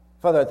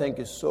Father, I thank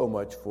you so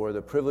much for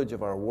the privilege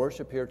of our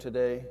worship here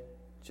today,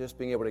 just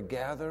being able to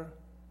gather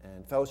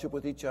and fellowship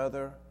with each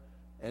other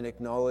and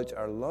acknowledge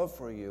our love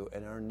for you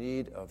and our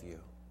need of you.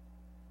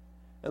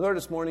 And Lord,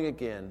 this morning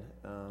again,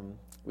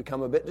 we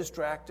come a bit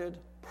distracted,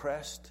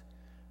 pressed,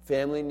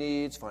 family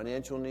needs,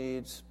 financial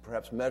needs,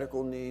 perhaps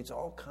medical needs,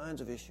 all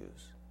kinds of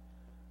issues.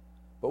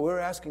 But we're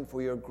asking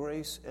for your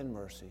grace and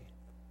mercy,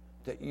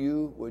 that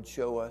you would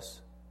show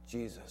us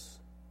Jesus,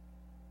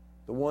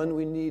 the one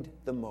we need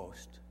the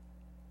most,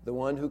 the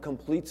one who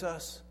completes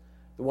us,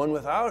 the one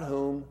without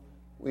whom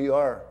we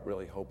are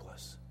really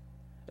hopeless.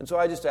 And so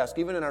I just ask,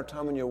 even in our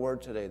time in your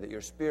word today, that your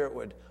Spirit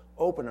would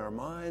open our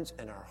minds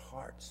and our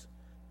hearts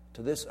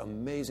to this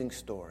amazing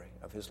story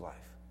of his life.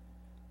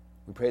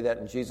 We pray that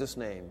in Jesus'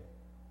 name.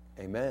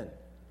 Amen.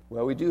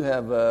 Well, we do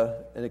have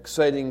an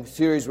exciting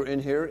series we're in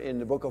here in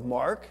the book of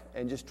Mark,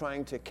 and just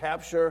trying to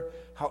capture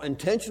how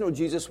intentional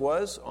Jesus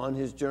was on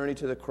his journey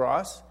to the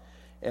cross.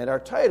 And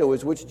our title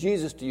is, Which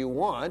Jesus Do You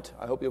Want?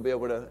 I hope you'll be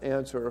able to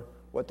answer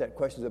what that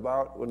question is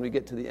about when we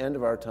get to the end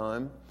of our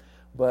time.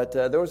 But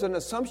there was an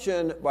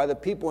assumption by the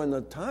people in the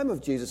time of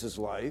Jesus'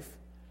 life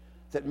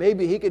that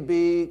maybe he could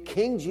be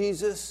King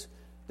Jesus,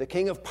 the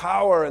king of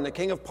power and the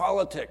king of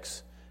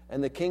politics,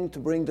 and the king to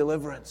bring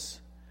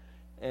deliverance.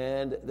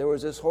 And there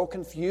was this whole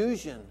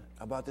confusion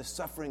about this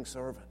suffering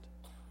servant.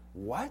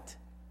 What?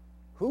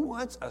 Who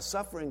wants a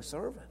suffering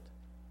servant?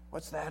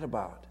 What's that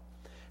about?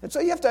 And so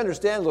you have to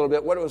understand a little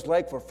bit what it was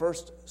like for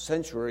first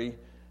century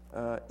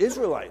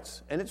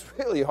Israelites. And it's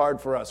really hard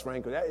for us,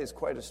 frankly. That is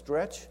quite a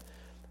stretch.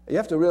 You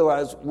have to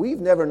realize we've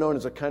never known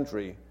as a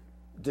country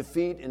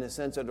defeat in the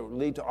sense that it would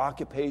lead to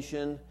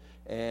occupation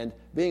and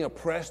being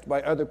oppressed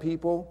by other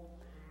people.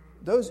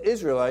 Those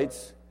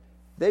Israelites,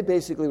 they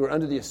basically were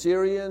under the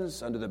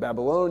Assyrians, under the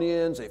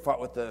Babylonians. They fought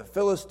with the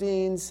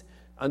Philistines,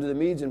 under the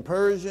Medes and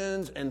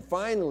Persians, and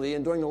finally,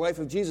 and during the life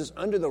of Jesus,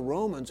 under the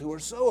Romans, who were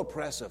so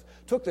oppressive,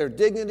 took their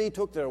dignity,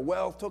 took their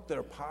wealth, took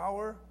their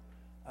power,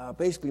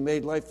 basically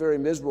made life very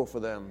miserable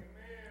for them.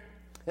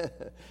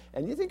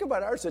 And you think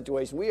about our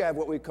situation, we have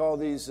what we call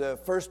these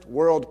first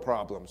world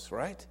problems,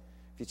 right?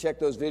 If you check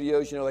those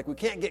videos, like we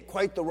can't get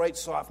quite the right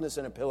softness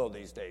in a pillow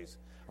these days.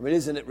 I mean,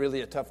 isn't it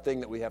really a tough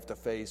thing that we have to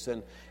face?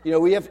 And,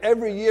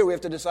 every year we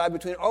have to decide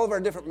between all of our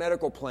different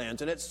medical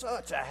plans, and it's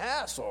such a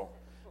hassle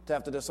to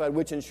have to decide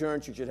which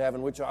insurance you should have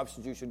and which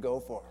options you should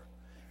go for.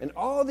 And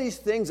all these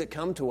things that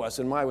come to us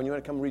when you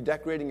want to come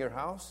redecorating your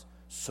house,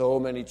 so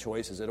many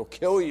choices. It'll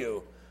kill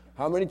you.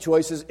 How many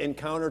choices in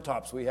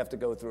countertops we have to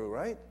go through,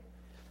 right?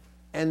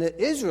 And the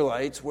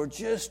Israelites were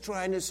just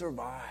trying to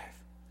survive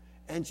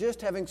and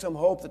just having some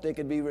hope that they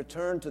could be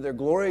returned to their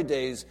glory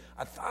days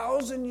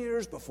 1,000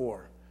 years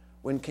before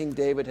when King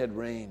David had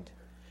reigned.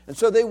 And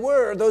so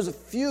those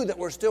few that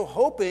were still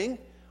hoping,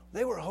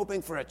 they were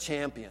hoping for a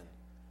champion.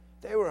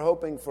 They were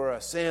hoping for a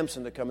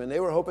Samson to come in. They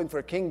were hoping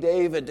for King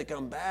David to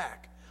come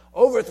back,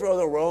 overthrow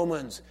the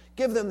Romans,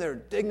 give them their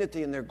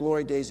dignity and their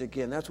glory days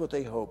again. That's what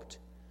they hoped.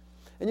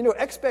 And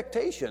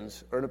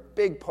expectations are a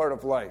big part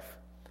of life.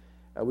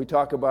 We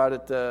talk about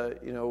it,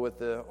 with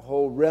the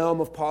whole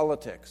realm of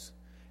politics.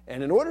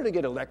 And in order to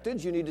get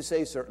elected, you need to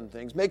say certain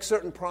things, make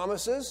certain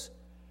promises,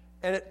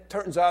 and it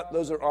turns out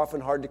those are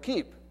often hard to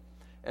keep.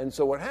 And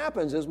so what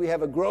happens is we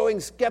have a growing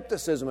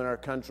skepticism in our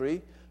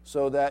country,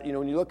 so that,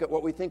 when you look at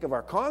what we think of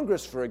our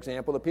Congress, for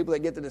example, the people that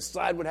get to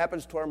decide what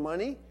happens to our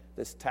money,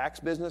 this tax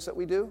business that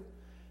we do,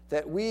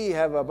 that we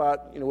have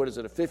about, a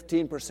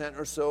 15%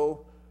 or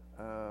so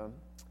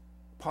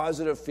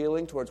positive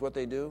feeling towards what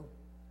they do.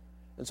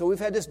 And so we've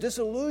had this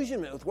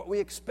disillusionment with what we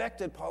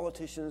expected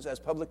politicians as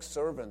public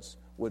servants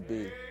would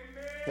be.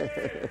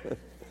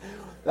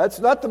 That's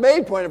not the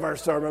main point of our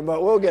sermon,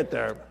 but we'll get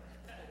there.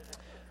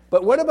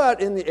 But what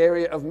about in the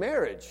area of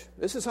marriage?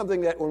 This is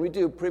something that when we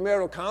do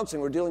premarital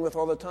counseling, we're dealing with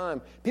all the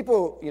time.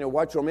 People,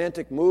 watch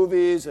romantic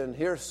movies and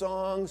hear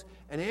songs,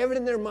 and they have it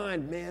in their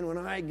mind, man, when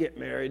I get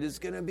married, it's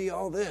going to be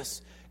all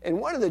this. And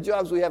one of the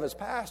jobs we have as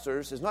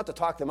pastors is not to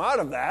talk them out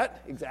of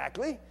that,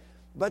 exactly,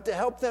 but to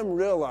help them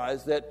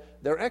realize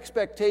that their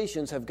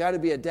expectations have got to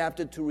be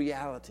adapted to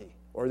reality,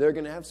 or they're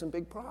going to have some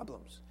big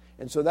problems.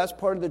 And so that's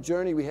part of the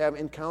journey we have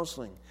in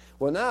counseling.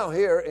 Well, now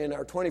here in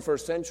our 21st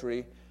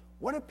century,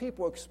 what do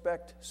people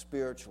expect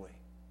spiritually?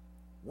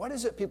 What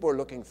is it people are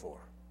looking for?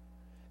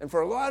 And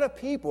for a lot of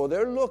people,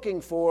 they're looking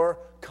for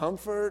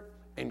comfort,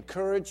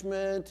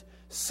 encouragement,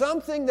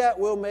 something that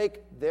will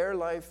make their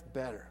life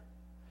better.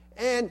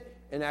 And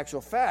in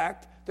actual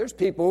fact, there's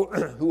people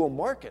who will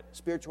market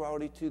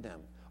spirituality to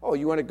them. Oh,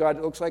 you want a God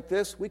that looks like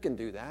this? We can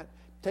do that.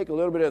 Take a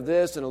little bit of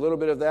this and a little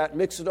bit of that,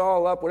 mix it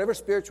all up. Whatever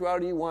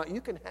spirituality you want,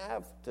 you can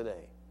have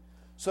today,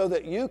 so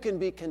that you can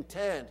be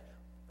content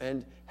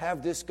and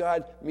have this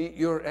God meet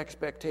your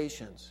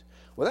expectations.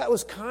 Well, that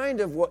was kind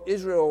of what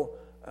Israel,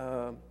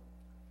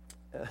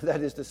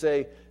 that is to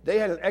say, they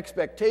had an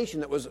expectation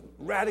that was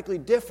radically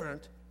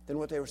different than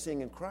what they were seeing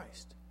in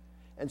Christ.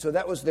 And so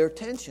that was their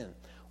tension.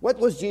 What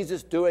was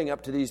Jesus doing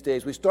up to these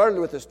days? We started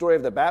with the story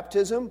of the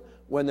baptism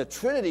when the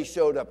Trinity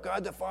showed up.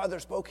 God the Father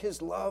spoke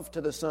his love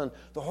to the Son.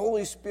 The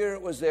Holy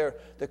Spirit was there.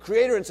 The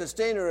creator and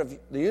sustainer of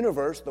the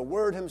universe, the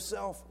Word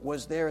himself,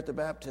 was there at the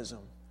baptism.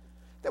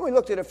 Then we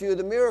looked at a few of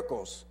the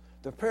miracles.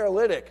 The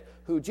paralytic,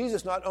 who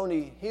Jesus not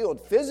only healed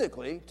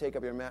physically, take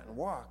up your mat and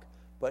walk,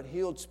 but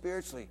healed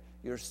spiritually.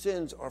 Your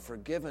sins are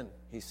forgiven,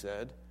 he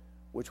said,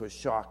 which was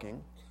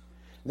shocking.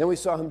 And then we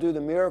saw him do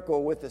the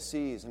miracle with the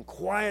seas and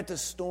quiet the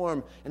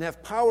storm and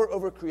have power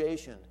over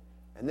creation.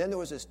 And then there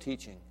was his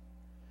teaching.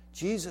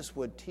 Jesus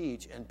would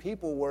teach, and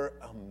people were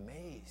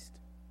amazed.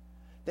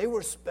 They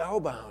were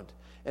spellbound.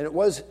 And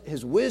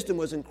his wisdom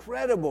was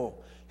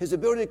incredible. His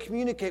ability to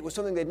communicate was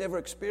something they'd never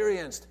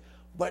experienced.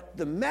 But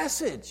the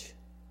message,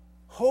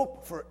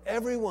 hope for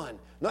everyone,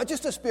 not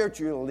just the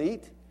spiritual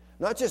elite,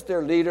 not just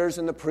their leaders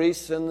and the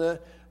priests and the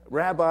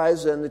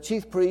rabbis and the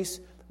chief priests,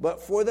 but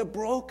for the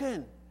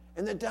broken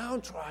and the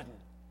downtrodden.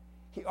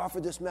 He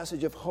offered this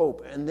message of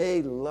hope, and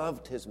they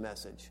loved his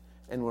message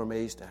and were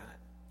amazed at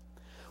it.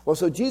 Well,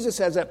 so Jesus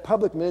has that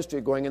public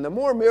ministry going, and the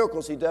more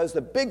miracles he does,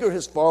 the bigger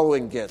his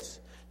following gets.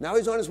 Now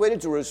he's on his way to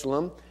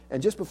Jerusalem,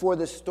 and just before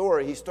this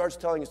story, he starts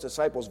telling his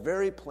disciples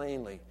very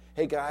plainly,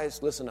 hey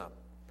guys, listen up.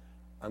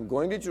 I'm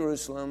going to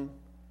Jerusalem,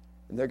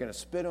 and they're going to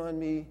spit on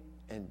me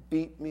and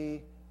beat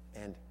me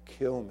and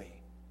kill me.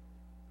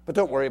 But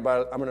don't worry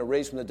about it. I'm going to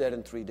raise from the dead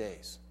in 3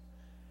 days.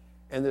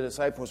 And the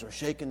disciples were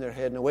shaking their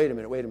head. No, wait a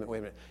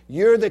minute.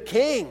 You're the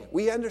king.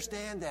 We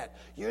understand that.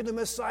 You're the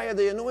Messiah,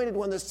 the anointed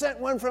one, the sent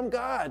one from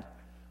God.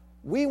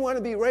 We want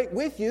to be right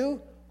with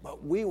you,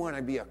 but we want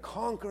to be a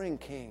conquering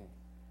king.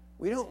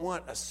 We don't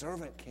want a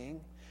servant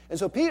king. And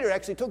so Peter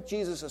actually took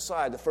Jesus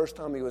aside the first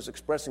time he was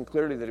expressing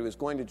clearly that he was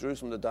going to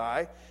Jerusalem to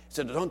die. He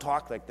said, don't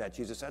talk like that,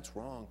 Jesus. That's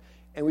wrong.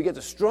 And we get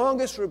the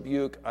strongest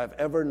rebuke I've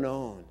ever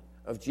known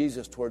of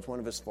Jesus towards one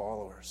of his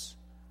followers.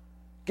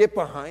 Get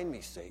behind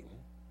me, Satan.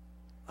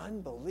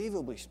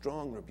 Unbelievably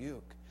strong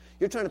rebuke.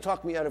 You're trying to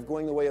talk me out of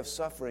going the way of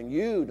suffering.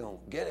 You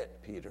don't get it,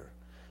 Peter.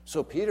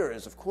 So Peter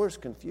is, of course,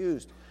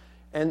 confused.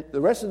 And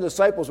the rest of the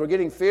disciples were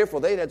getting fearful.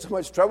 They'd had so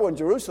much trouble in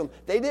Jerusalem,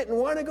 they didn't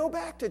want to go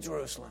back to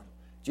Jerusalem.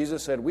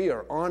 Jesus said, we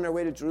are on our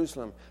way to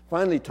Jerusalem.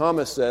 Finally,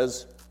 Thomas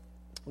says,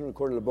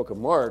 according to the book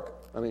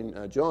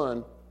of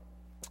John,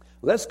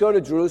 let's go to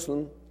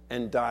Jerusalem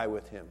and die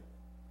with him.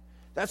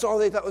 That's all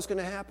they thought was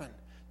going to happen.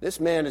 This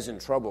man is in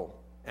trouble.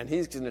 And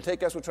he's going to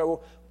take us with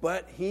trouble,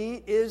 but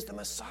he is the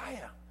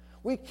Messiah.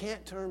 We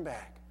can't turn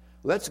back.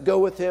 Let's go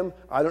with him.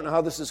 I don't know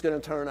how this is going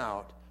to turn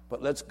out,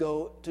 but let's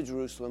go to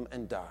Jerusalem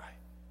and die.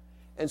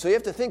 And so you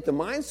have to think the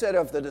mindset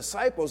of the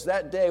disciples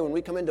that day when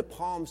we come into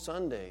Palm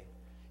Sunday,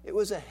 it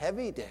was a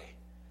heavy day.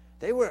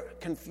 They were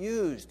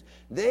confused.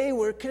 They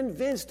were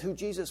convinced who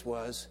Jesus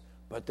was,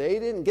 but they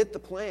didn't get the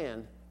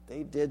plan.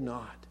 They did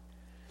not.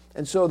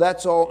 And so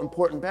that's all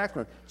important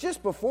background.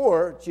 Just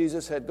before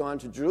Jesus had gone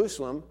to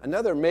Jerusalem,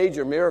 another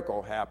major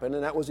miracle happened,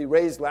 and that was he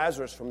raised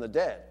Lazarus from the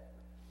dead.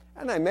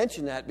 And I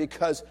mention that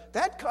because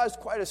that caused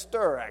quite a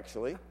stir,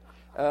 actually.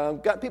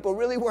 Got people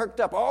really worked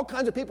up. All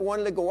kinds of people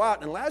wanted to go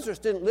out, and Lazarus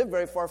didn't live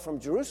very far from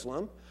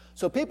Jerusalem.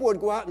 So people would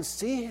go out and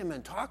see him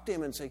and talk to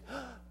him and say,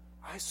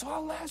 I saw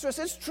Lazarus.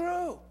 It's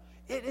true.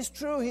 It is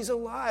true. He's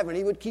alive. And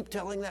he would keep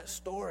telling that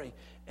story.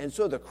 And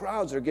so the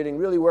crowds are getting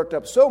really worked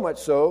up, so much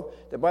so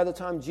that by the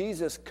time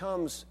Jesus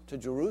comes to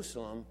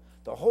Jerusalem,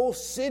 the whole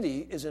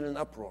city is in an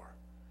uproar.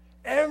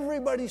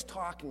 Everybody's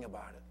talking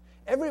about it.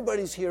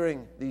 Everybody's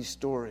hearing these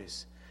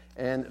stories.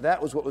 And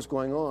that was what was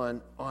going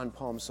on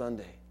Palm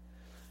Sunday.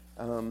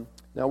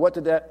 Now, what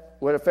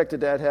effect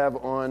did that have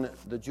on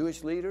the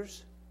Jewish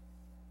leaders?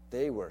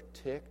 They were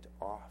ticked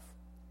off.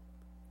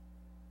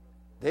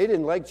 They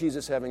didn't like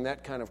Jesus having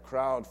that kind of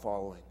crowd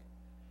following.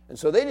 And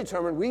so they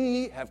determined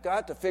we have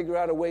got to figure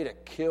out a way to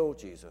kill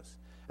Jesus.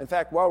 In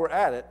fact, while we're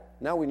at it,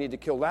 now we need to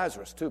kill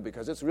Lazarus too,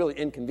 because it's really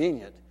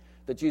inconvenient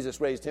that Jesus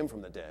raised him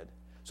from the dead.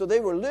 So they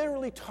were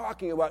literally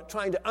talking about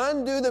trying to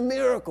undo the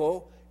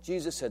miracle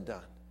Jesus had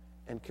done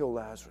and kill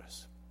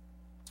Lazarus.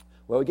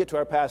 Well, we get to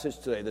our passage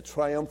today, the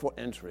triumphal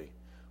entry.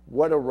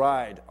 What a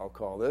ride, I'll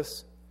call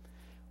this.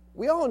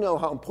 We all know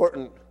how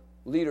important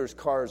leaders'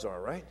 cars are,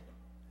 right?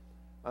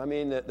 I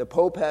mean, the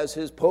Pope has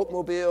his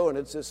Pope-mobile, and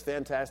it's this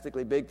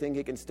fantastically big thing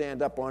he can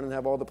stand up on and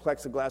have all the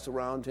plexiglass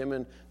around him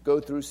and go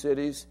through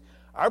cities.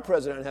 Our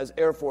president has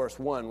Air Force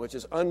One, which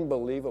is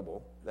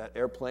unbelievable, that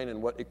airplane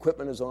and what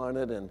equipment is on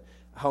it and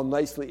how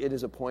nicely it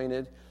is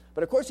appointed.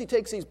 But, of course, he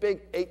takes these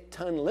big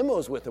 8-ton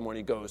limos with him when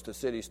he goes to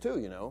cities, too,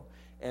 you know.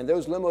 And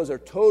those limos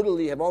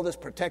have all this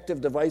protective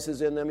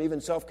devices in them,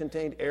 even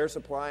self-contained air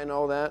supply and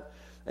all that.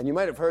 And you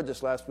might have heard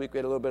this last week. We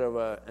had a little bit of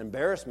an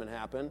embarrassment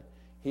happen.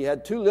 He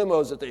had 2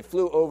 limos that they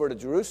flew over to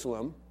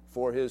Jerusalem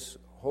for his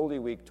Holy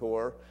Week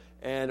tour.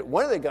 And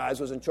one of the guys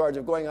was in charge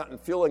of going out and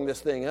fueling this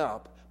thing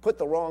up, put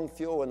the wrong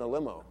fuel in the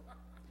limo.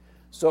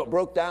 So it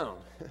broke down.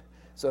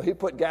 So he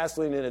put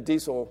gasoline in a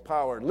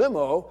diesel-powered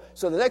limo.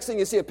 So the next thing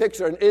you see a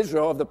picture in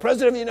Israel of the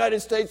President of the United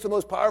States, the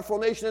most powerful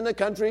nation in the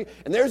country,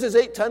 and there's his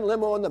 8-ton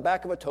limo in the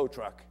back of a tow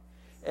truck.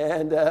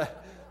 And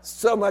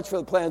So much for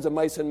the plans of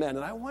mice and men.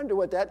 And I wonder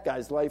what that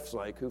guy's life's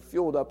like who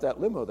fueled up that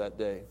limo that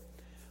day.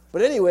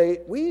 But anyway,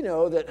 we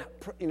know that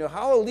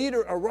how a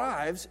leader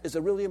arrives is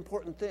a really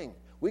important thing.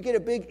 We get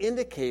a big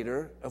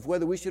indicator of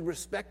whether we should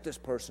respect this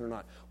person or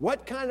not.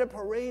 What kind of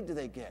parade do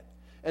they get?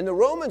 And the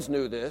Romans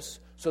knew this,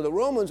 so the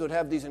Romans would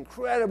have these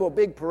incredible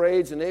big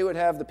parades, and they would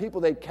have the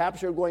people they'd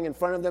captured going in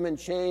front of them in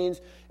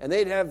chains, and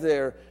they'd have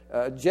their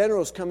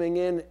generals coming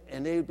in,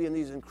 and they would be in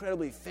these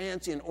incredibly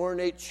fancy and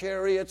ornate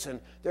chariots,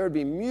 and there would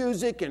be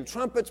music and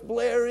trumpets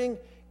blaring.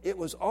 It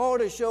was all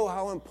to show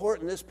how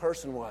important this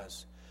person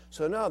was.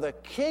 So now the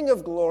King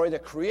of Glory, the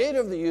creator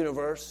of the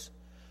universe,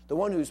 the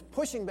one who's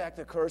pushing back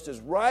the curse,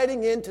 is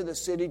riding into the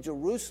city,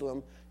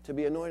 Jerusalem, to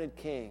be anointed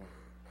king.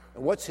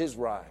 And what's his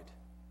ride?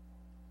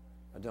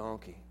 A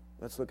donkey.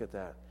 Let's look at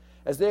that.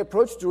 As they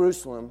approached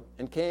Jerusalem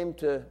and came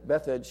to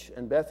Bethphage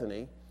and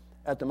Bethany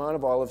at the Mount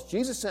of Olives,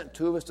 Jesus sent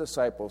two of his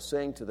disciples,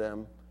 saying to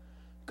them,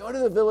 "Go to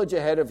the village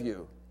ahead of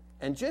you,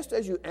 and just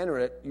as you enter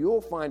it, you will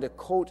find a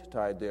coat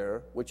tied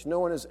there, which no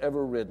one has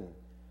ever ridden.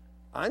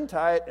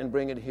 Untie it and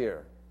bring it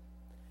here.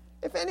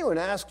 If anyone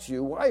asks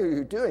you, 'Why are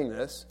you doing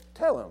this?'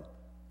 tell him,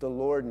 'The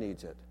Lord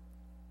needs it,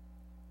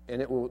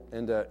 and it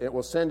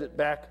will send it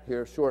back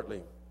here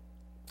shortly.'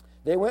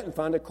 They went and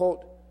found a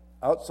coat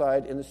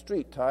outside in the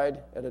street,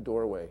 tied at a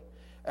doorway.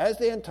 As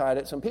they untied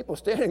it, some people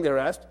standing there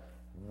asked,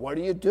 'What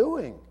are you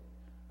doing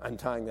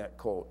untying that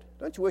coat?'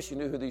 Don't you wish you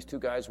knew who these two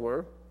guys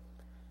were?"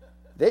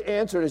 They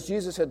answered as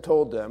Jesus had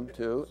told them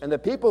to, and the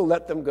people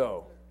let them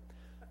go.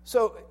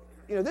 So,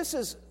 this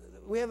is,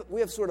 we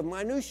have sort of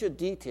minutiae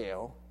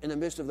detail in the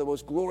midst of the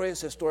most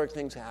glorious historic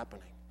things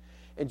happening.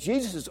 And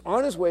Jesus is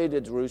on his way to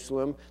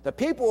Jerusalem. The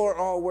people are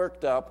all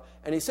worked up,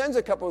 and he sends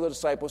a couple of the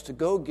disciples to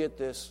go get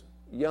this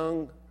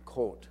young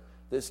colt,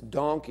 this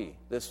donkey,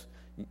 this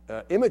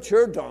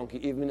immature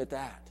donkey even at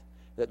that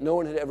no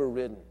one had ever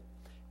ridden.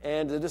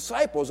 And the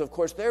disciples, of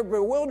course, they're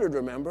bewildered,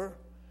 remember?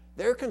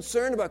 They're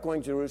concerned about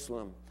going to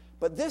Jerusalem.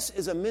 But this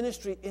is a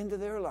ministry into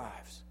their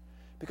lives,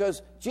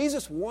 because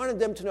Jesus wanted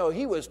them to know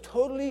he was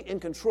totally in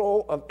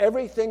control of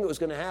everything that was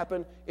going to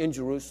happen in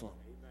Jerusalem.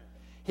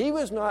 He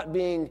was not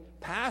being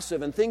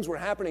passive and things were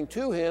happening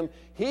to him.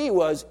 He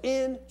was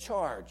in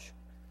charge.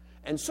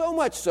 And so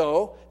much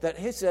so that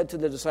he said to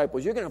the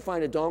disciples, "You're going to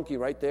find a donkey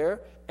right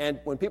there. And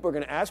when people are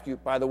going to ask you,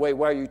 'By the way,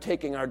 why are you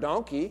taking our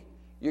donkey?'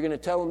 you're going to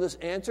tell them this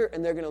answer,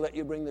 and they're going to let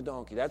you bring the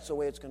donkey." That's the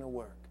way it's going to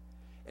work.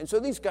 And so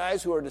these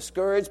guys who are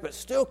discouraged but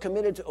still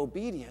committed to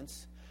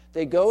obedience,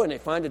 they go and they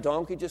find a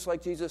donkey just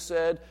like Jesus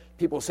said.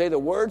 People say the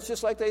words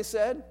just like they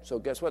said. So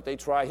guess what? They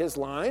try his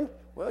line.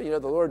 "Well, the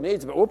Lord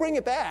needs it, but we'll bring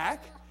it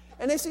back."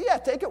 And they say, "Yeah,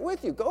 take it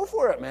with you. Go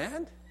for it,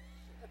 man."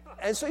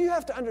 And so you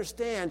have to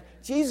understand,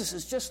 Jesus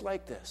is just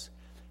like this.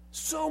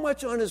 So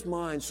much on his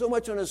mind, so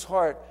much on his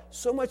heart,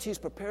 so much he's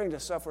preparing to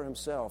suffer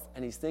himself,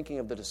 and he's thinking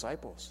of the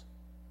disciples.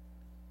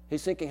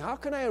 He's thinking, how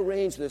can I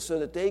arrange this so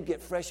that they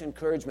get fresh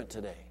encouragement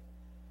today?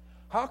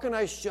 How can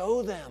I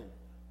show them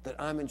that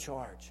I'm in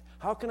charge?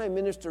 How can I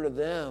minister to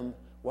them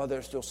while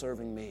they're still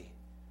serving me?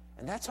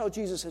 And that's how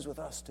Jesus is with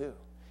us too.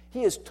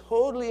 He is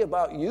totally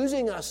about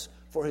using us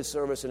for his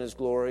service and his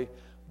glory,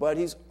 but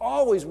he's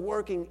always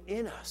working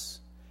in us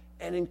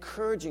and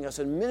encouraging us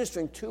and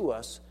ministering to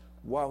us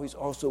while he's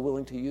also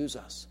willing to use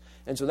us.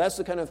 And so that's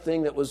the kind of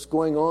thing that was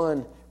going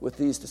on with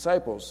these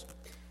disciples.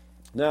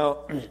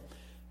 Now,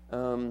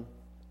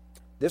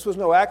 this was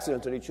no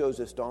accident that he chose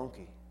this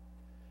donkey,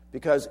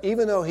 because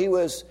even though he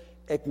was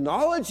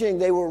acknowledging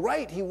they were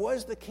right, he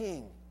was the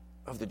king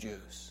of the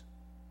Jews,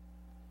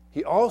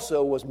 he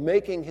also was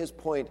making his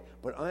point,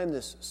 but I'm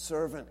this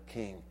servant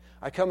king.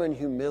 I come in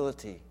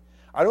humility.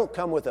 I don't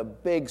come with a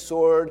big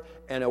sword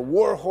and a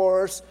war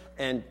horse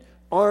and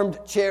armed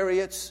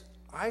chariots.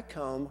 I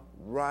come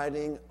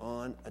riding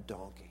on a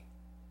donkey,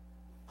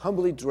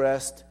 humbly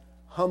dressed,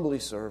 humbly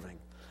serving.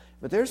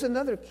 But there's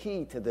another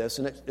key to this,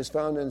 and it is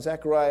found in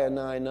Zechariah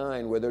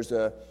 9:9, where there's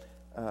a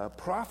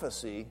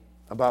prophecy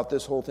about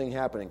this whole thing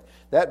happening.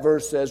 That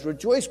verse says,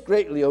 "Rejoice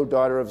greatly, O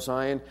daughter of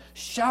Zion.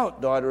 Shout,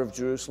 daughter of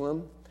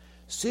Jerusalem.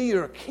 See,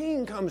 your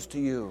king comes to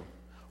you,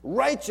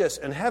 righteous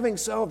and having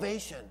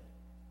salvation,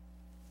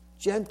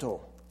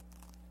 gentle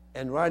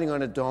and riding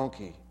on a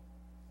donkey,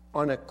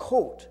 on a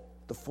colt,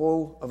 the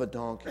foal of a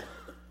donkey."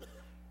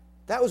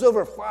 That was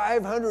over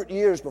 500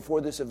 years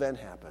before this event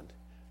happened,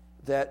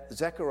 that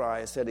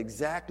Zechariah said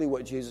exactly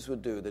what Jesus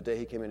would do the day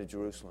he came into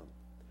Jerusalem.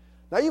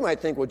 Now you might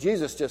think, well,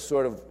 Jesus just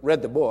sort of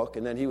read the book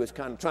and then he was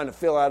kind of trying to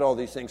fill out all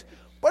these things.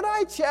 But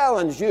I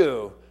challenge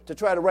you to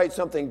try to write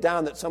something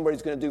down that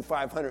somebody's going to do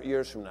 500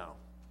 years from now.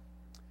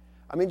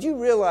 I mean, do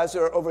you realize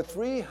there are over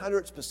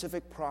 300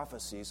 specific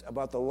prophecies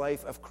about the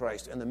life of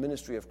Christ and the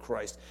ministry of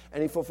Christ,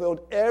 and he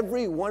fulfilled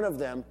every one of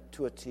them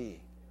to a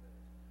T.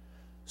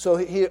 So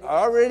he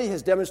already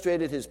has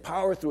demonstrated his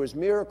power through his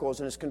miracles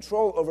and his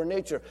control over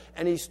nature,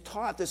 and he's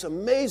taught this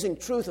amazing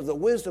truth of the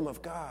wisdom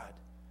of God.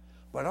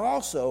 But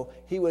also,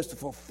 he was the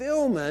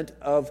fulfillment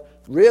of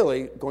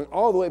really going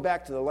all the way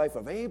back to the life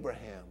of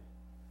Abraham,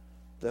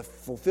 the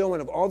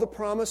fulfillment of all the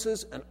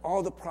promises and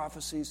all the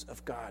prophecies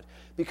of God.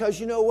 Because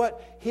you know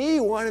what? He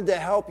wanted to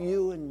help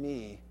you and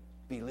me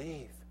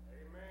believe.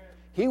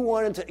 He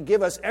wanted to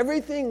give us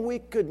everything we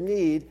could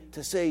need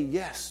to say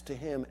yes to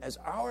him as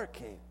our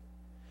king.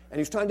 And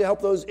he's trying to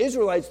help those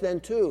Israelites then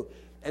too.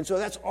 And so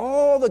that's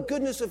all the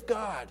goodness of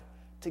God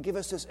to give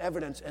us this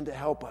evidence and to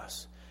help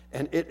us.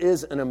 And it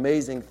is an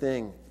amazing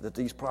thing that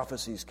these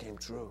prophecies came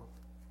true.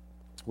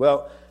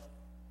 Well,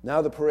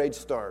 now the parade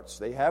starts.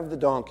 They have the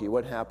donkey.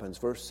 What happens?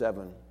 Verse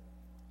 7.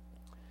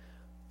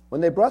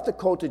 When they brought the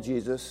colt to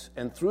Jesus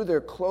and threw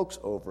their cloaks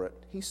over it,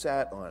 he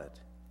sat on it.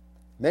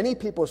 Many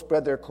people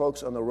spread their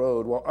cloaks on the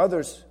road, while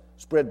others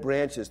spread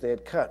branches they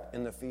had cut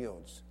in the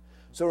fields.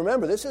 So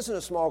remember, this isn't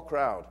a small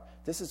crowd.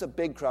 This is a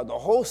big crowd. The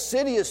whole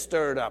city is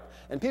stirred up,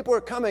 and people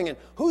are coming. And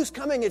who's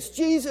coming? It's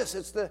Jesus.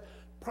 It's the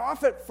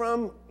prophet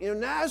from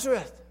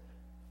Nazareth.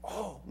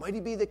 Oh, might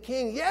he be the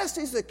king? Yes,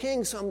 he's the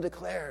king, some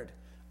declared.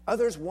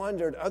 Others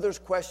wondered, others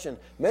questioned.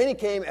 Many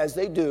came, as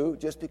they do,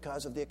 just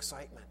because of the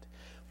excitement.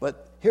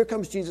 But here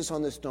comes Jesus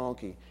on this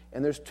donkey.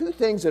 And there's two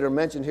things that are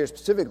mentioned here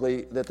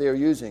specifically that they are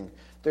using.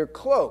 They're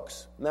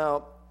cloaks.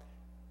 Now,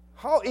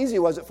 how easy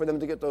was it for them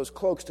to get those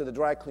cloaks to the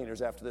dry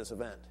cleaners after this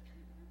event?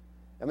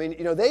 I mean,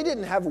 they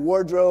didn't have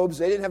wardrobes.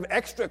 They didn't have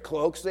extra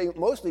cloaks. They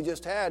mostly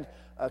just had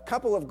a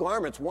couple of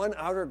garments, one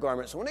outer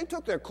garment. So when they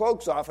took their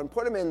cloaks off and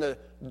put them in the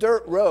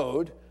dirt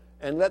road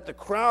and let the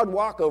crowd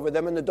walk over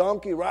them and the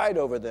donkey ride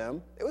over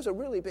them, it was a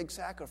really big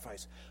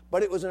sacrifice.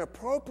 But it was an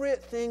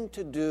appropriate thing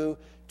to do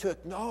to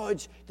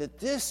acknowledge that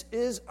this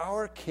is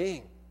our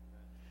king.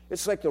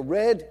 It's like the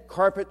red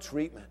carpet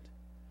treatment.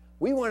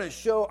 We want to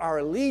show our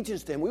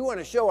allegiance to him. We want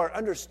to show our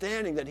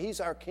understanding that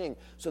he's our king.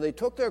 So they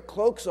took their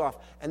cloaks off,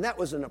 and that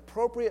was an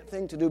appropriate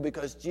thing to do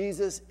because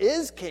Jesus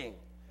is king,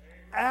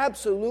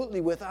 absolutely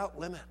without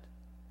limit.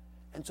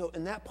 And so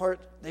in that part,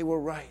 they were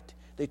right.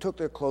 They took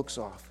their cloaks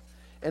off.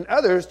 And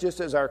others, just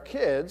as our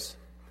kids,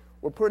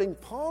 were putting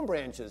palm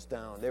branches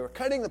down. They were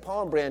cutting the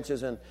palm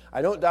branches, and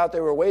I don't doubt they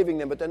were waving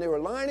them, but then they were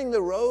lining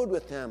the road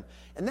with them.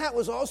 And that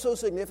was also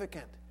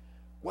significant.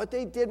 What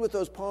they did with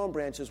those palm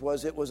branches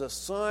was it was a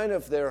sign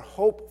of their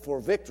hope for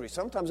victory.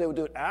 Sometimes they would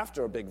do it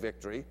after a big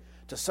victory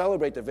to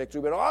celebrate the victory,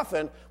 but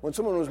often when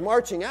someone was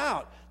marching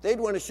out, they'd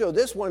want to show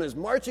this one is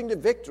marching to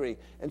victory.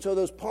 And so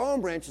those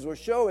palm branches were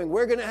showing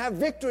we're going to have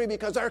victory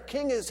because our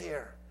king is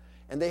here.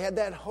 And they had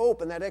that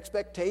hope and that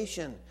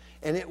expectation.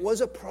 And it was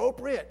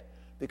appropriate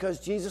because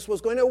Jesus was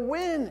going to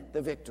win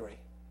the victory.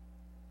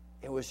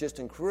 It was just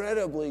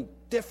incredibly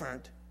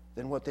different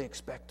than what they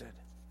expected.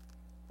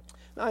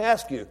 Now I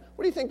ask you,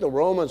 what do you think the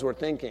Romans were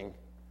thinking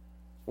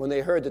when they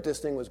heard that this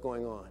thing was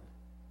going on?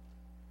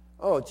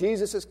 Oh,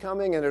 Jesus is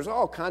coming, and there's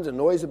all kinds of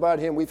noise about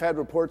him. We've had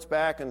reports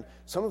back, and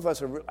some of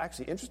us are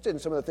actually interested in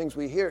some of the things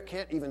we hear. It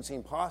can't even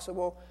seem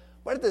possible.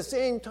 But at the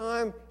same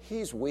time,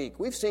 he's weak.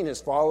 We've seen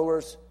his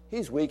followers.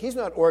 He's weak. He's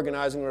not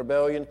organizing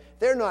rebellion.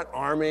 They're not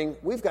arming.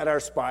 We've got our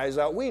spies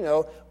out. We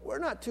know. We're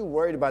not too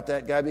worried about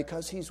that guy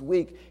because he's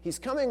weak. He's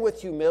coming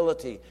with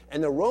humility,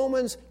 and the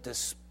Romans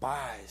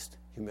despised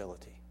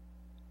humility.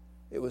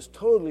 It was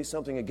totally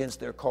something against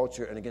their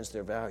culture and against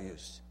their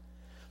values.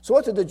 So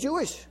what did the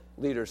Jewish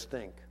leaders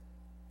think?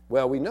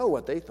 Well, we know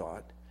what they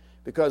thought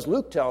because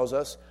Luke tells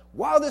us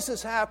while this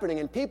is happening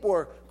and people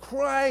are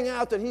crying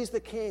out that he's the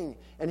king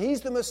and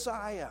he's the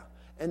Messiah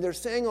and they're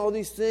saying all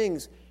these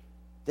things,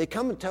 they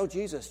come and tell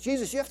Jesus,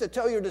 Jesus, you have to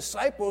tell your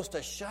disciples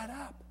to shut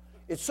up.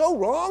 It's so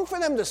wrong for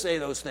them to say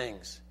those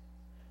things.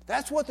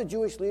 That's what the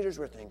Jewish leaders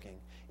were thinking.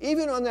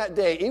 Even on that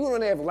day, even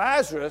when they have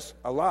Lazarus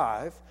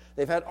alive,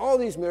 they've had all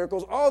these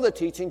miracles, all the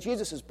teaching.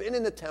 Jesus has been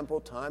in the temple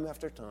time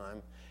after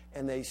time,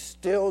 and they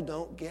still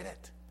don't get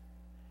it.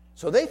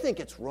 So they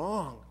think it's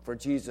wrong for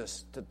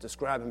Jesus to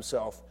describe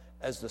himself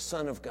as the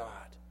Son of God,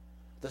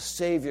 the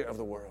Savior of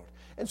the world.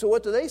 And so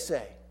what do they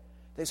say?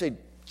 They say,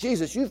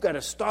 Jesus, you've got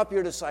to stop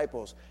your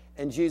disciples.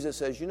 And Jesus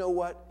says, you know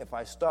what? If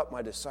I stop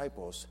my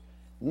disciples,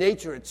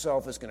 nature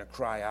itself is going to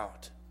cry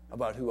out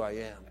about who I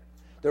am.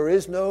 There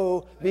is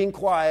no being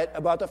quiet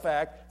about the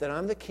fact that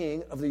I'm the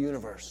king of the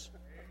universe.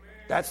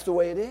 That's the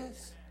way it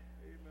is.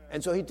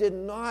 And so he did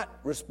not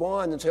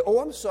respond and say, oh,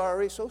 I'm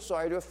sorry, so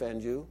sorry to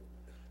offend you.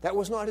 That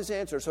was not his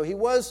answer. So he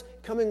was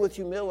coming with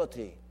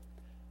humility.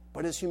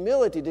 But his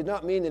humility did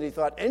not mean that he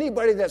thought,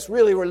 anybody that's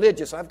really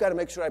religious, I've got to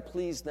make sure I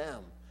please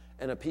them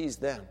and appease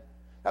them.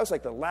 That was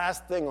like the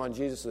last thing on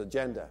Jesus'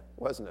 agenda,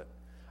 wasn't it?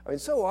 I mean,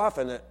 so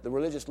often the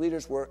religious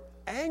leaders were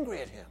angry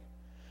at him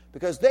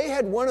because they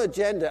had one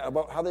agenda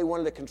about how they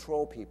wanted to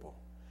control people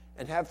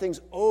and have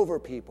things over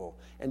people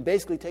and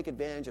basically take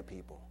advantage of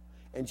people.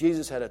 And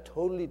Jesus had a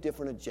totally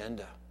different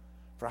agenda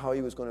for how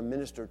he was going to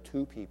minister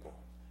to people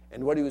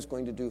and what he was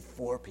going to do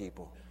for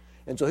people.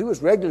 And so he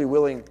was regularly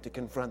willing to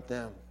confront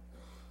them.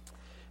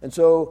 And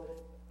so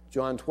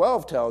John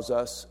 12 tells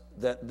us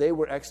that they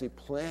were actually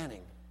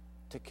planning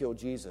to kill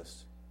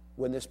Jesus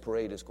when this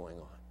parade is going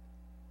on.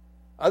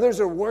 Others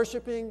are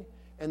worshiping,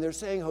 and they're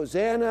saying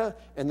Hosanna,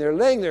 and they're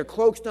laying their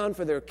cloaks down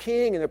for their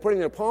king, and they're putting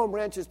their palm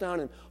branches down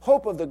in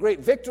hope of the great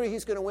victory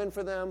he's going to win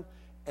for them.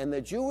 And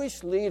the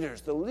Jewish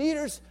leaders, the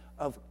leaders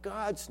of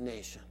God's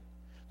nation,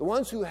 the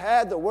ones who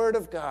had the Word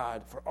of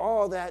God for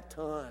all that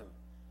time,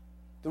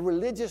 the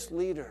religious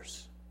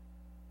leaders.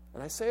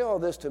 And I say all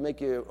this to make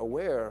you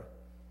aware,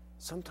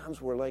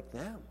 sometimes we're like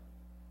them.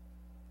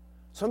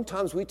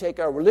 Sometimes we take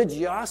our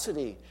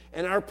religiosity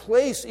and our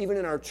place even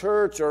in our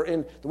church or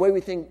in the way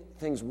we think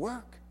things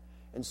work,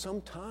 and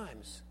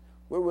sometimes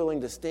we're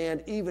willing to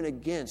stand even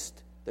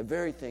against the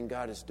very thing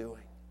God is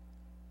doing.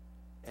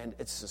 And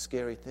it's a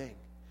scary thing.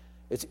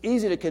 It's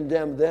easy to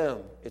condemn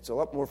them. It's a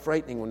lot more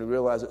frightening when we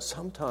realize that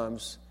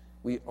sometimes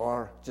we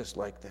are just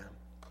like them.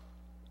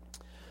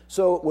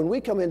 So when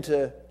we come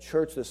into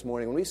church this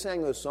morning, when we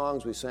sang those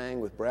songs we sang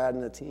with Brad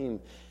and the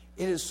team,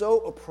 it is so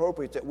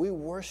appropriate that we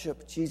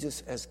worship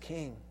Jesus as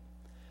King.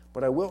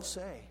 But I will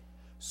say,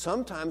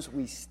 sometimes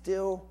we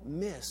still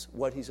miss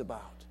what he's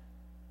about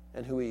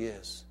and who he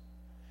is.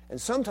 And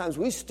sometimes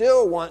we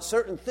still want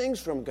certain things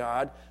from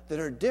God that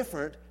are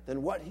different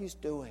than what he's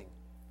doing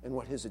and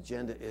what his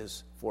agenda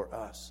is for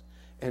us.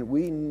 And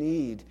we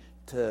need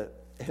to,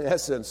 in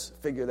essence,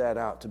 figure that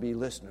out, to be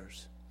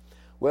listeners.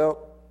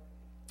 Well,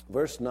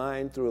 verse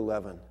 9 through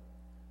 11,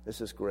 this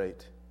is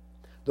great.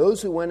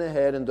 Those who went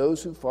ahead and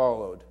those who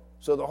followed,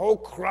 so the whole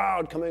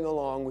crowd coming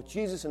along with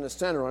Jesus in the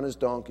center on his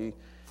donkey,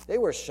 they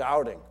were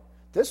shouting.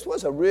 This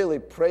was a really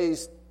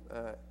praised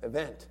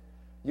event.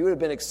 You would have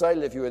been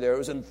excited if you were there. It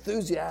was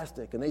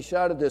enthusiastic. And they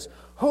shouted this,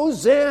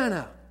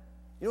 Hosanna!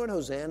 You know what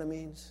Hosanna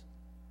means?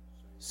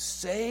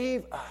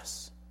 Save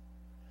us.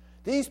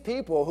 These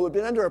people who had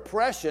been under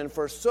oppression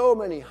for so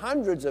many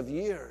hundreds of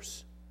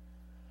years,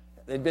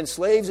 they'd been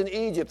slaves in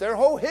Egypt. Their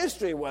whole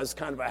history was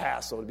kind of a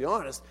hassle, to be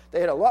honest. They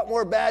had a lot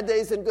more bad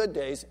days than good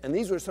days, and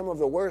these were some of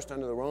the worst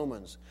under the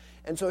Romans.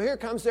 And so here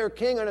comes their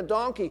king on a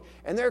donkey,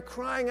 and they're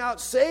crying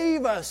out,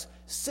 save us,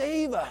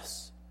 save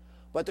us.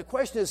 But the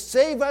question is,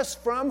 save us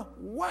from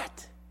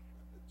what?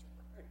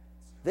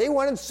 They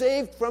wanted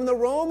saved from the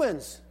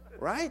Romans,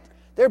 right?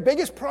 Their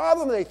biggest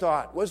problem, they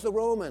thought, was the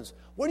Romans.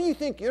 What do you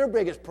think your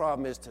biggest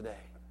problem is today?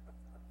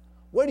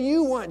 What do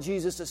you want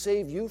Jesus to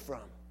save you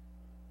from?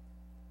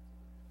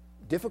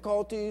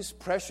 Difficulties,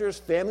 pressures,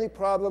 family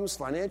problems,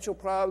 financial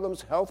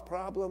problems, health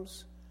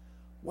problems?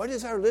 What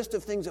is our list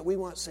of things that we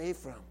want saved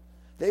from?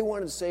 They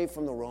wanted saved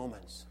from the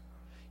Romans.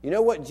 You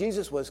know what?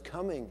 Jesus was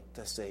coming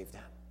to save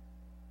them.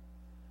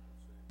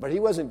 But he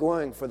wasn't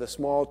going for the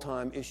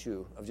small-time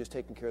issue of just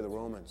taking care of the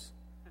Romans.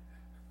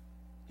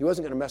 He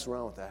wasn't going to mess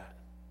around with that.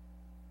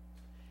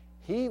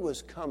 He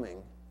was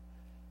coming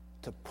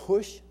to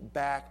push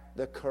back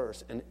the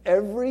curse in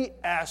every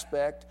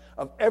aspect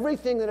of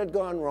everything that had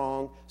gone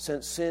wrong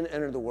since sin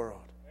entered the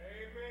world.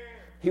 Amen.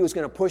 He was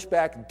going to push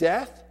back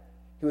death.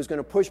 He was going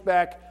to push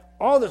back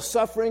all the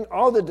suffering,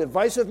 all the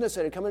divisiveness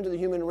that had come into the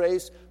human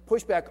race,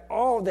 push back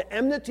all the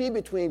enmity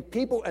between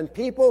people and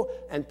people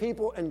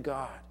and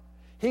God.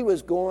 He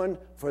was going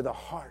for the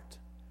heart.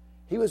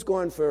 He was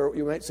going for,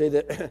 you might say,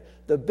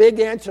 the big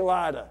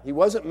enchilada. He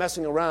wasn't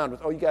messing around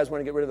with, oh, you guys want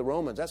to get rid of the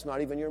Romans. That's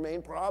not even your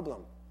main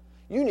problem.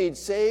 You need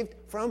saved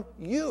from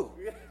you.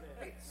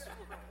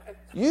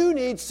 You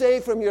need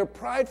saved from your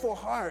prideful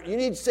heart. You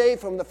need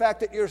saved from the fact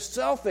that you're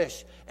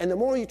selfish. And the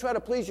more you try to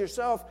please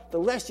yourself, the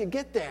less you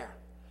get there.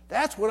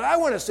 That's what I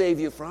want to save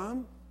you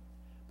from.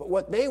 But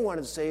what they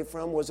wanted to save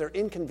from was their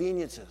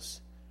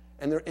inconveniences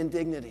and their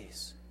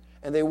indignities.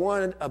 And they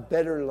wanted a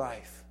better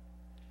life.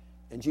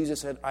 And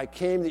Jesus said, I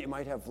came that you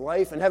might have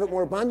life and have it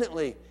more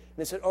abundantly. And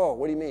they said, oh,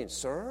 what do you mean?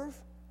 Serve?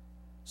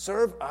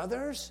 Serve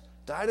others?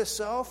 Die to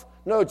self?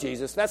 No,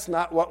 Jesus, that's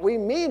not what we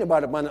mean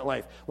about abundant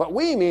life. What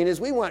we mean is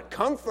we want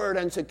comfort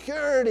and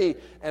security,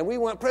 and we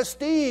want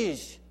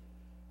prestige.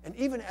 And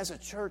even as a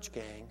church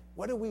gang,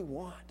 what do we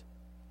want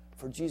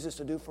for Jesus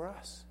to do for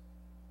us?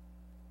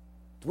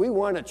 Do we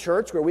want a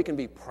church where we can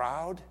be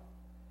proud?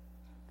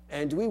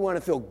 And do we want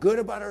to feel good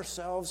about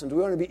ourselves? And do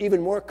we want to be even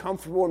more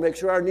comfortable and make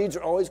sure our needs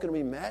are always going to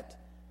be met?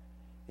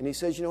 And he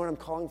says, you know what? I'm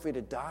calling for you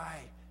to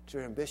die to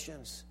your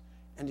ambitions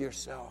and to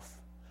yourself.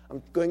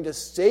 I'm going to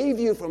save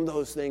you from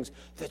those things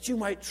that you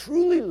might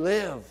truly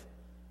live.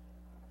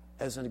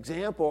 As an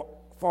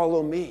example,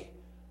 follow me.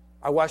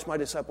 I wash my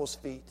disciples'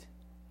 feet.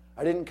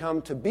 I didn't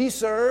come to be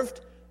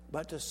served,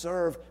 but to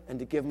serve and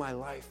to give my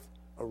life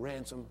a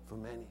ransom for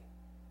many.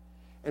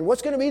 And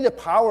what's going to be the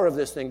power of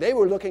this thing? They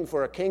were looking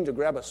for a king to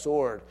grab a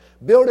sword,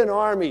 build an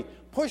army,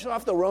 push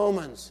off the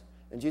Romans.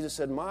 And Jesus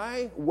said,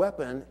 my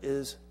weapon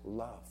is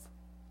love.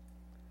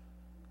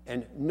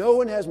 And no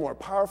one has more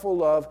powerful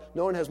love,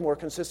 no one has more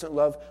consistent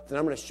love than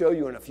I'm going to show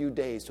you in a few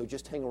days, so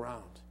just hang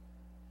around.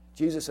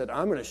 Jesus said,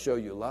 I'm going to show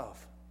you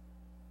love.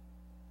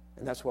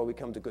 And that's why we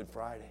come to Good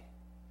Friday,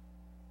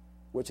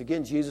 which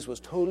again, Jesus was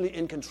totally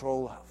in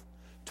control of,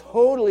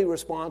 totally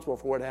responsible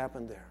for what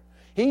happened there.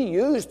 He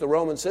used the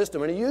Roman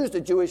system and he used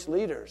the Jewish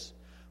leaders,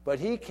 but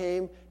he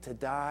came to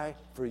die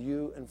for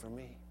you and for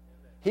me.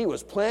 He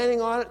was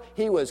planning on it,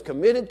 he was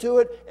committed to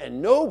it,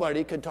 and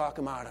nobody could talk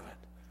him out of it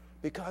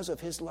because of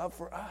his love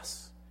for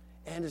us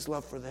and his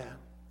love for them.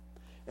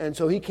 And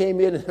so he came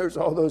in and there's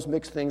all those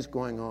mixed things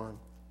going on.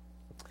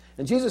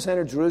 And Jesus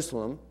entered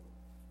Jerusalem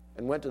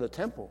and went to the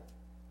temple.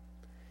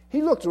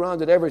 He looked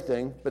around at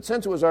everything, but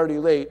since it was already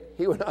late,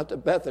 he went out to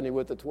Bethany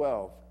with the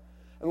 12.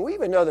 And we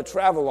even know the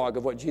travelogue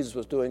of what Jesus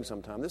was doing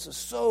sometime. This is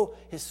so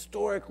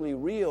historically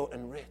real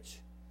and rich.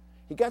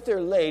 He got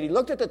there late. He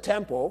looked at the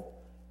temple,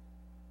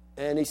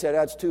 and he said,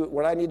 that's too,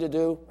 what I need to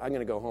do, I'm going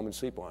to go home and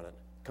sleep on it.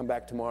 Come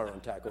back tomorrow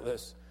and tackle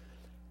this.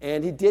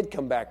 And he did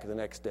come back the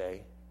next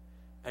day,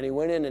 and he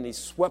went in and he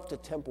swept the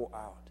temple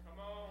out.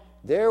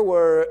 There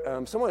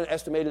were, someone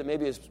estimated that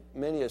maybe as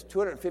many as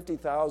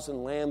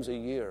 250,000 lambs a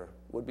year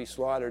would be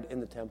slaughtered in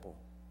the temple.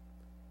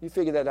 You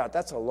figure that out.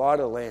 That's a lot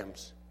of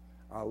lambs.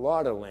 A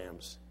lot of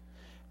lambs.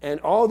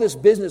 And all this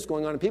business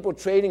going on, and people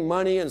trading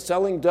money and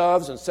selling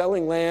doves and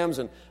selling lambs,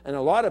 and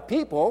a lot of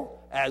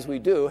people, as we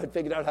do, had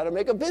figured out how to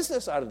make a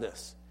business out of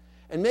this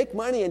and make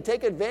money and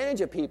take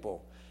advantage of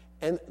people.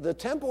 And the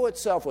temple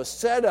itself was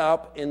set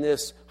up in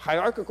this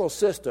hierarchical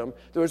system.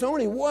 There was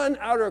only one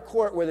outer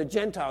court where the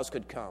Gentiles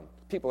could come,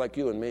 people like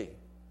you and me.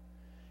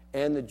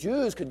 And the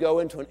Jews could go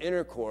into an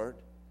inner court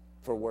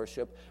for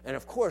worship. And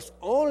of course,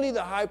 only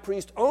the high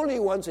priest, only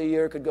once a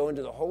year, could go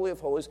into the Holy of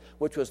Holies,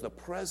 which was the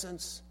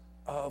presence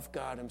of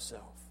God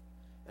himself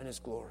and his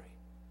glory.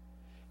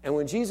 And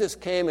when Jesus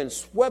came and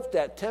swept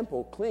that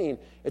temple clean,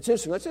 it's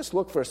interesting. Let's just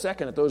look for a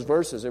second at those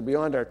verses. They're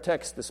beyond our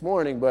text this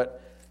morning,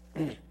 but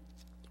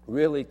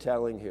really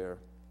telling here.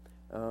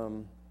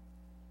 Let's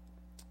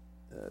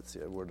see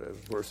where those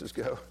verses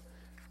go.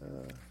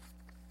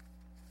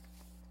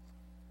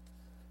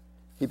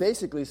 He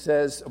basically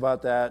says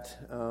about that,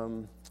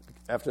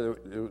 after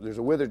there's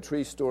a withered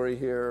tree story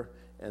here,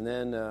 and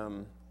then,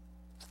 I'm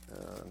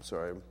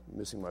sorry, I'm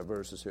missing my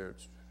verses here.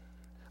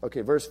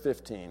 Okay, verse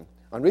 15.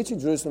 On reaching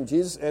Jerusalem,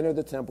 Jesus entered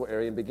the temple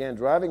area and began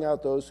driving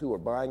out those who were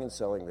buying and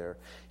selling there.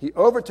 He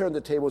overturned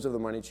the tables of the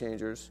money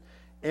changers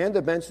and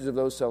the benches of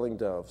those selling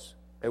doves,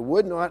 and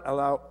would not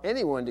allow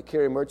anyone to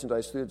carry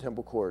merchandise through the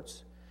temple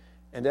courts.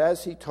 And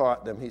as he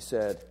taught them, he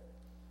said,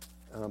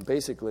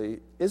 basically,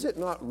 is it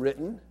not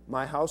written,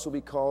 my house will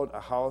be called a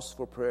house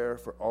for prayer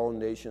for all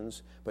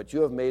nations, but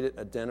you have made it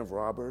a den of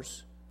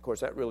robbers? Of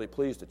course, that really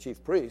pleased the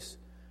chief priests.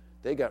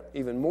 They got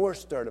even more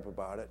stirred up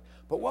about it.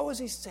 But what was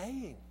he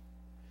saying?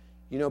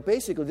 You know,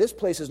 basically, this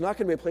place is not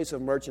going to be a place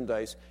of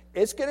merchandise.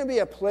 It's going to be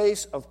a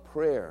place of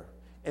prayer.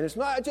 And it's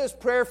not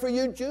just prayer for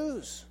you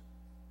Jews.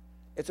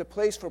 It's a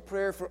place for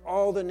prayer for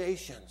all the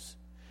nations.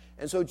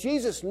 And so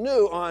Jesus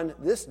knew on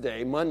this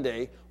day,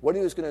 Monday, what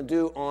he was going to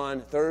do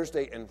on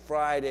Thursday and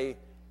Friday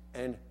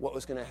and what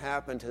was going to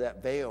happen to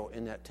that veil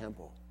in that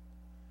temple.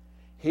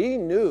 He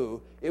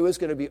knew it was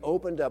going to be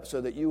opened up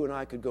so that you and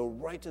I could go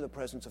right to the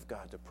presence of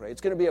God to pray.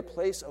 It's going to be a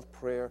place of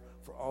prayer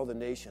for all the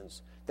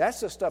nations.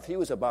 That's the stuff he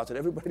was about that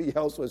everybody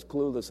else was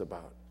clueless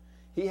about.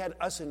 He had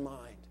us in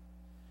mind.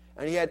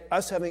 And he had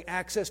us having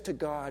access to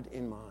God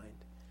in mind.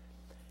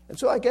 And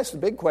so I guess the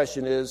big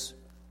question is,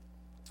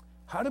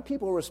 how do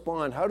people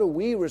respond? How do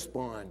we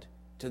respond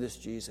to this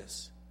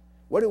Jesus?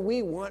 What do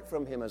we want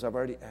from him, as I've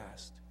already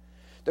asked?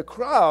 The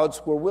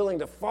crowds were willing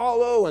to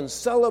follow and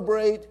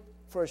celebrate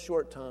for a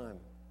short time.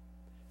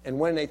 And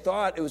when they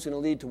thought it was going to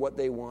lead to what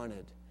they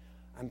wanted,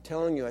 I'm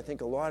telling you, I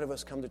think a lot of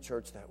us come to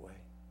church that way.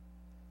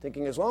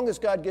 Thinking, as long as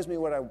God gives me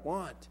what I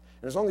want,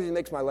 and as long as he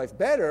makes my life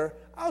better,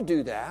 I'll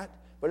do that.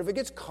 But if it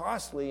gets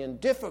costly and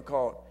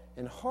difficult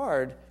and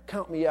hard,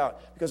 count me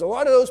out. Because a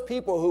lot of those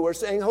people who were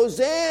saying,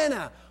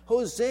 Hosanna,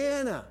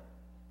 Hosanna,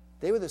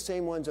 they were the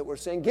same ones that were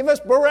saying, give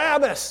us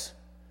Barabbas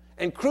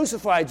and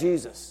crucify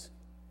Jesus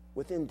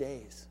within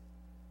days.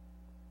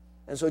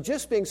 And so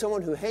just being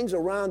someone who hangs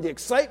around the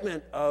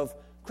excitement of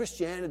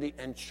Christianity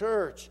and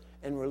church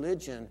and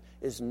religion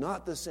is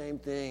not the same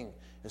thing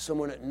as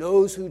someone that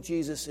knows who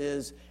Jesus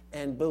is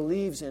and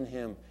believes in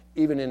him,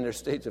 even in their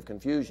states of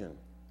confusion.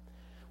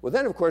 Well,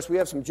 then, of course, we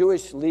have some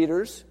Jewish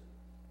leaders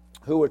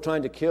who were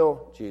trying to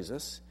kill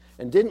Jesus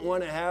and didn't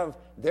want to have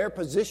their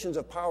positions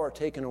of power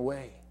taken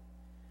away.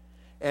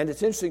 And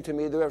it's interesting to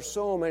me, there are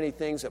so many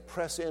things that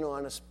press in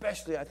on,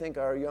 especially, I think,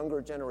 our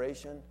younger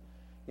generation.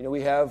 You know,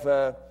 we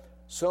have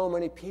so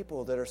many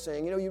people that are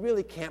saying, you know, you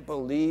really can't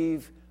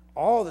believe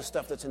all the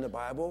stuff that's in the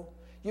Bible.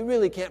 You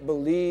really can't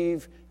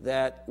believe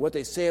that what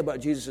they say about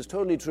Jesus is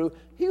totally true.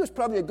 He was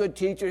probably a good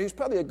teacher. He was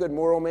probably a good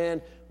moral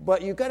man.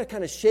 But you've got to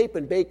kind of shape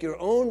and bake your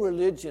own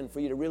religion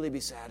for you to really be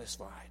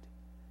satisfied.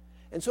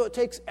 And so it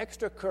takes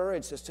extra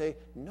courage to say,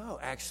 no,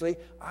 actually,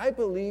 I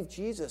believe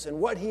Jesus and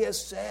what he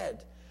has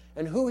said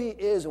and who he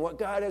is and what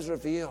God has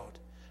revealed.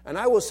 And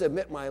I will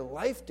submit my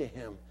life to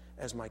him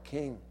as my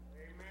king.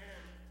 Amen.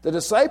 The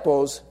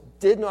disciples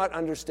did not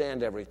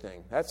understand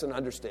everything. That's an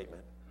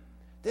understatement.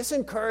 This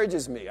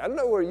encourages me. I don't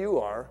know where you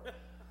are,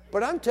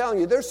 but I'm telling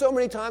you, there's so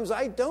many times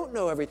I don't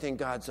know everything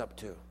God's up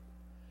to.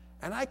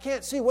 And I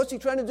can't see what's he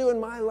trying to do in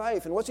my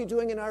life and what's he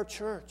doing in our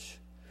church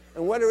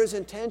and what are his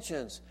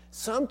intentions.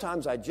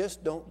 Sometimes I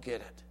just don't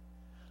get it.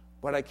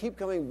 But I keep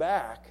coming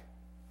back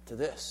to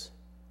this.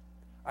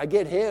 I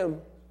get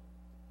him.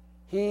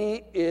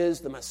 He is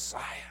the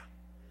Messiah,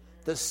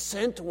 the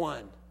sent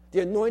one,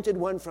 the anointed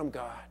one from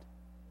God.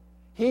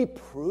 He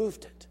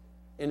proved it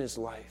in his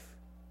life.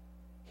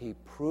 He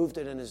proved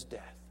it in his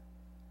death.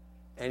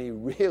 And he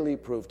really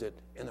proved it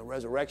in the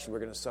resurrection we're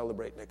going to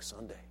celebrate next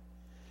Sunday.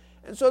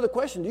 And so the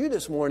question to you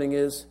this morning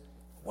is,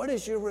 what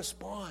is your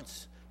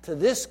response to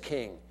this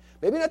king?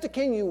 Maybe not the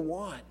king you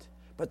want,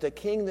 but the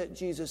king that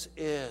Jesus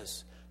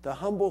is, the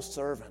humble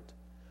servant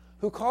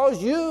who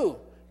calls you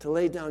to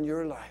lay down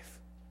your life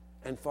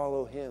and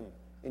follow him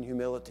in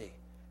humility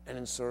and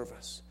in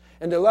service,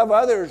 and to love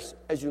others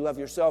as you love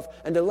yourself,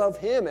 and to love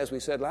him, as we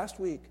said last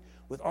week,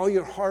 with all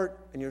your heart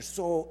and your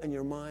soul and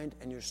your mind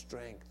and your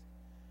strength.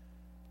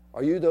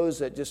 Are you those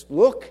that just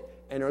look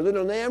and are a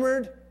little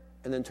enamored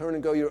and then turn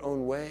and go your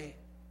own way?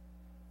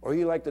 Or are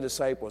you like the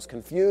disciples,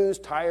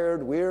 confused,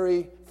 tired,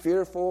 weary,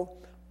 fearful,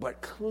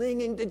 but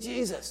clinging to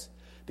Jesus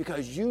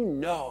because you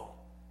know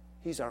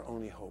he's our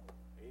only hope?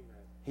 Amen.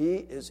 He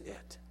is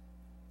it.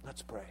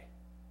 Let's pray.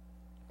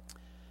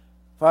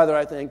 Father,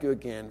 I thank you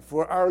again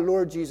for our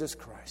Lord Jesus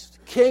Christ,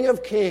 King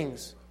of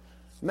kings,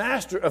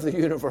 Master of the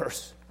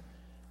universe.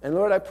 And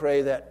Lord, I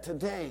pray that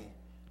today,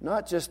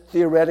 not just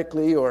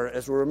theoretically or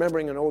as we're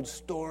remembering an old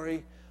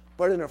story,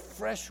 but in a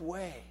fresh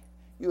way,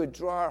 you would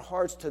draw our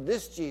hearts to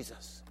this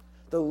Jesus,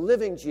 the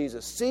living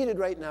Jesus, seated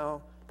right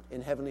now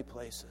in heavenly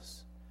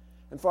places.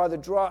 And Father,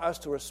 draw us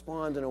to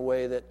respond in a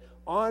way that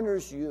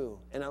honors you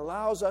and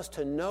allows us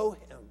to know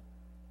him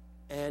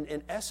and,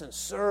 in essence,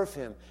 serve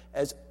him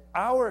as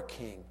our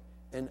King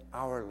and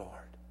our Lord.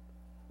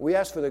 We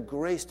ask for the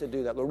grace to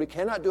do that, Lord. We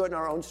cannot do it in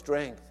our own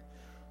strength,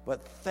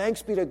 but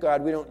thanks be to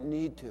God, we don't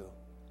need to,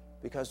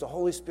 because the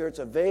Holy Spirit's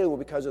available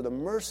because of the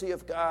mercy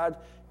of God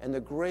and the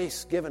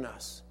grace given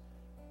us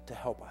to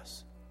help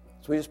us.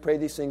 So we just pray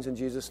these things in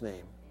Jesus'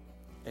 name.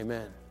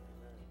 Amen.